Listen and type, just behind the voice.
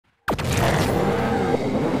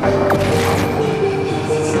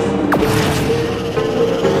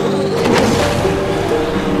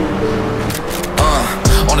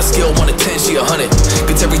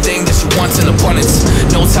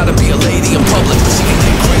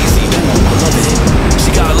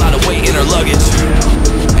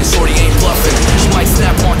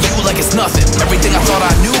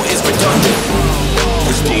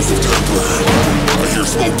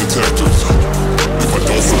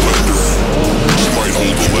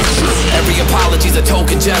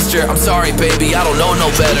token gesture. I'm sorry, baby, I don't know no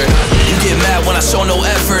better. You get mad when I show no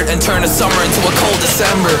effort and turn the summer into a cold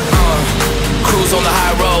December. Cruise on the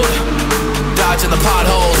high road, dodging the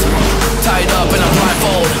potholes, tied up in a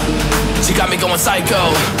blindfold. She got me going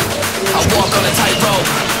psycho. I walk on a tightrope,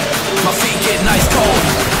 my feet get nice cold,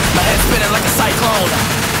 my head spinning like a cyclone.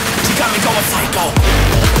 She got me going psycho.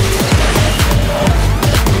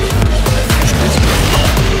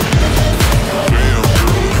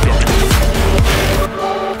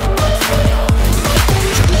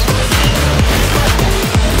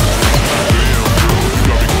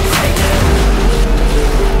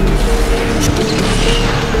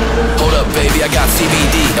 Hold up, baby, I got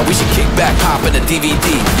CBD, and we should kick back, pop in the DVD,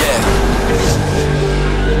 yeah.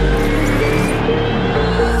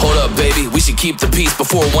 Hold up, baby, we should keep the peace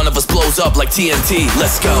before one of us blows up like TNT.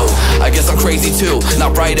 Let's go. I guess I'm crazy too,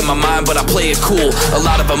 not right in my mind, but I play it cool. A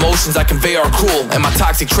lot of emotions I convey are cruel, and my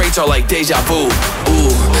toxic traits are like deja vu.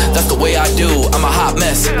 Ooh, that's the way I do. I'm a hot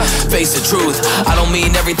mess, face the truth. I don't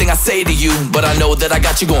mean everything I say to you, but I know that I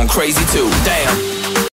got you going crazy too. Damn.